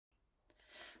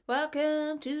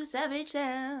Welcome to Savage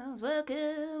Sounds. Welcome,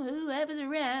 whoever's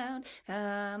around.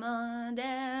 Come on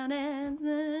down and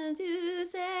listen to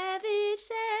Savage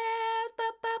Sounds. Ba,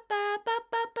 ba, ba, ba,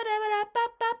 ba, ba, da, ba,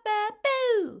 ba, ba,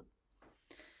 boo.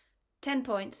 10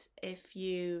 points if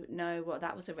you know what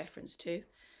that was a reference to.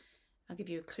 I'll give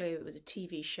you a clue. It was a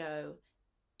TV show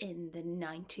in the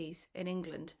 90s in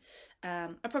England. I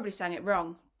probably sang it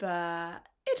wrong, but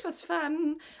it was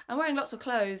fun. I'm wearing lots of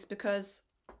clothes because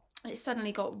it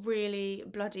suddenly got really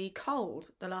bloody cold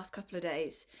the last couple of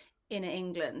days in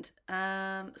England.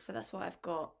 So that's why I've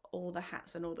got all the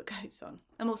hats and all the coats on.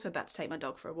 I'm also about to take my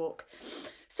dog for a walk.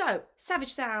 So,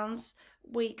 Savage Sounds,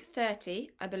 week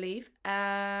 30, I believe.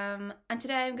 And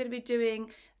today I'm going to be doing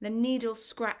the needle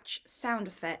scratch sound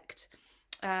effect.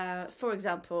 For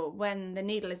example, when the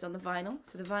needle is on the vinyl,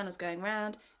 so the vinyl's going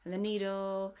round and the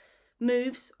needle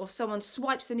moves or someone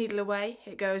swipes the needle away,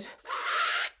 it goes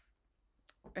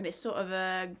and it's sort of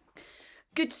a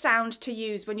good sound to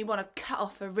use when you want to cut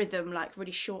off a rhythm like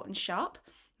really short and sharp.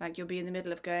 Like you'll be in the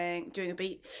middle of doing a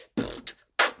beat. It's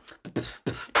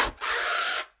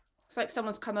like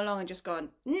someone's come along and just gone,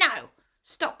 no,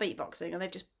 stop beatboxing, and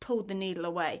they've just pulled the needle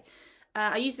away.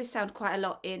 I use this sound quite a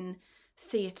lot in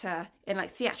theatre, in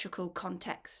like theatrical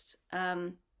contexts.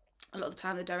 A lot of the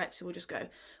time the director will just go,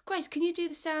 Grace, can you do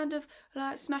the sound of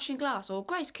like smashing glass? Or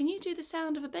Grace, can you do the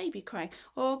sound of a baby crying?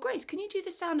 Or Grace, can you do the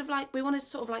sound of like, we want to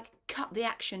sort of like cut the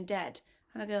action dead?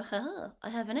 And I go, I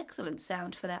have an excellent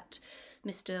sound for that,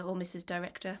 Mr. or Mrs.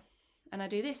 Director. And I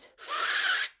do this.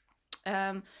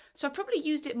 So I probably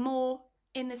used it more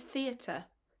in the theatre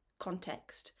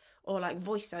context or like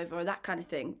voiceover or that kind of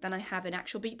thing than I have in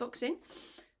actual beatboxing.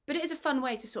 But it is a fun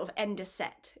way to sort of end a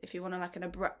set if you want like an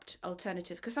abrupt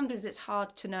alternative, because sometimes it's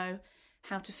hard to know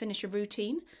how to finish a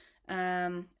routine.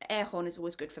 Air horn is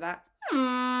always good for that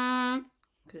because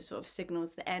it sort of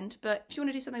signals the end. But if you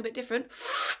want to do something a bit different,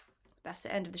 that's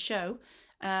the end of the show.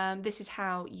 This is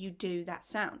how you do that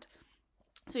sound.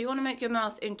 So you want to make your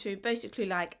mouth into basically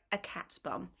like a cat's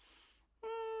bum.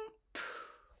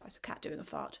 That's a cat doing a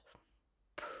fart.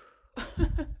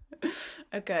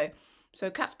 Okay. So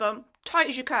cat's bum, tight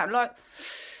as you can. Like,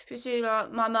 if you see,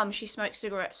 like, my mum, she smokes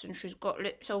cigarettes and she's got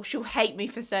lips, so she'll hate me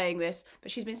for saying this,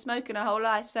 but she's been smoking her whole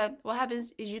life, so what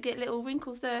happens is you get little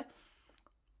wrinkles there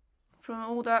from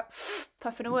all that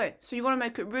puffing away. So you want to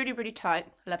make it really, really tight.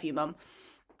 Love you, mum.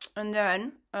 And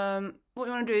then, what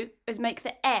you want to do is make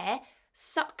the air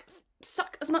suck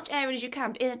as much air in as you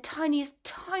can, but in the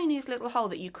tiniest little hole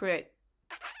that you create.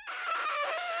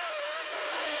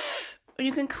 And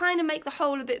you can kind of make the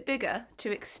hole a bit bigger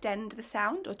to extend the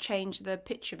sound or change the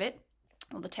pitch of it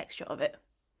or the texture of it.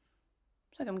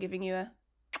 It's like I'm giving you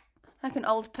like an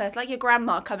old person, like your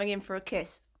grandma coming in for a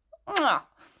kiss.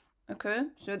 Okay,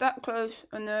 so that close,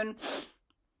 and then,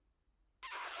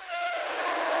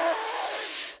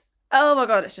 oh my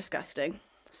god, it's disgusting.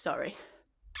 Sorry.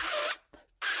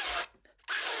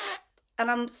 And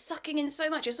I'm sucking in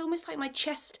so much, it's almost like my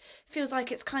chest feels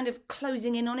like it's kind of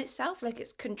closing in on itself, like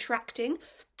it's contracting.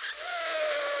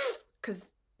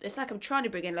 Because it's like I'm trying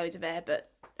to bring in loads of air, but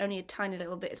only a tiny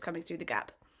little bit is coming through the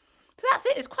gap. So that's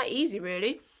it, it's quite easy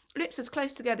really. Lips as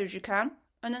close together as you can,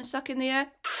 and then suck in the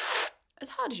air as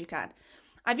hard as you can.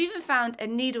 I've even found a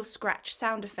needle scratch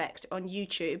sound effect on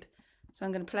YouTube, so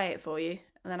I'm going to play it for you,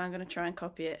 and then I'm going to try and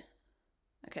copy it.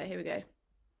 Okay, here we go.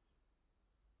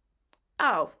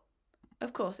 Oh.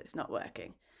 Of course it's not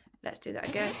working. Let's do that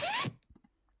again.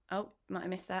 Oh, might have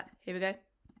missed that. Here we go.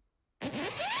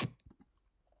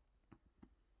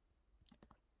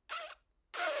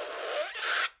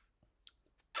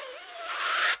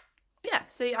 Yeah,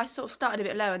 see, I sort of started a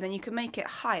bit low and then you can make it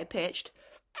higher pitched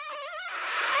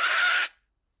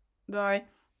by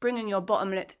bringing your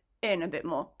bottom lip in a bit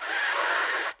more.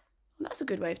 That's a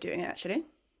good way of doing it, actually.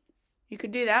 You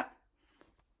could do that.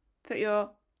 Put your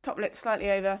top lip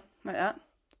slightly over, like that,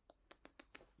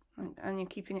 and you're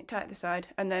keeping it tight at the side,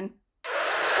 and then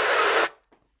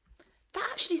that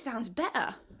actually sounds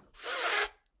better.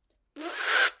 Oh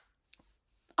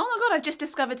my god, I've just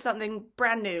discovered something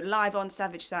brand new, live on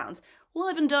Savage Sounds,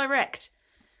 live and direct.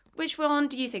 Which one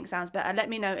do you think sounds better? Let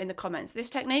me know in the comments. This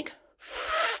technique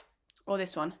or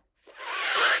this one?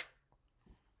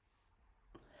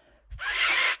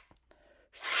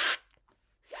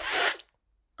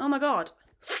 Oh my god.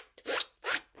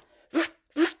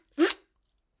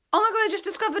 Oh my god, I just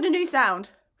discovered a new sound.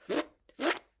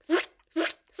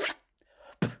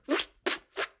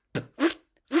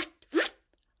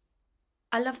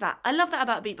 I love that. I love that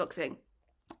about beatboxing.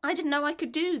 I didn't know I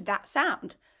could do that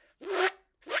sound.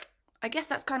 I guess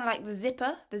that's kind of like the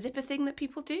zipper thing that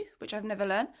people do, which I've never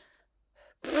learned.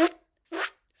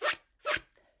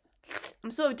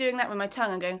 I'm sort of doing that with my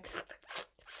tongue. I'm going...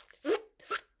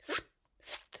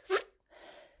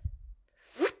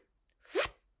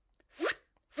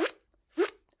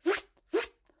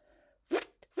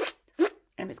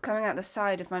 And it's coming out the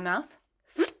side of my mouth.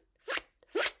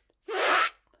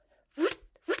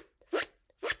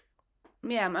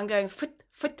 Yeah, I'm going foot,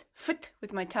 foot, foot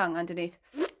with my tongue underneath.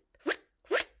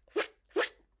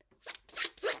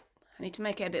 I need to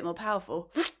make it a bit more powerful.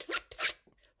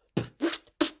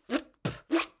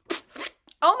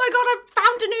 Oh my god, I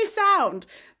found a new sound!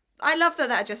 I love that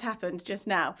that just happened just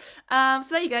now. So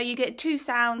there you go, you get 2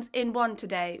 sounds in one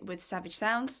today with Savage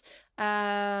Sounds.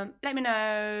 Let me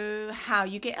know how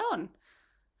you get on.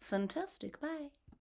 Fantastic, bye.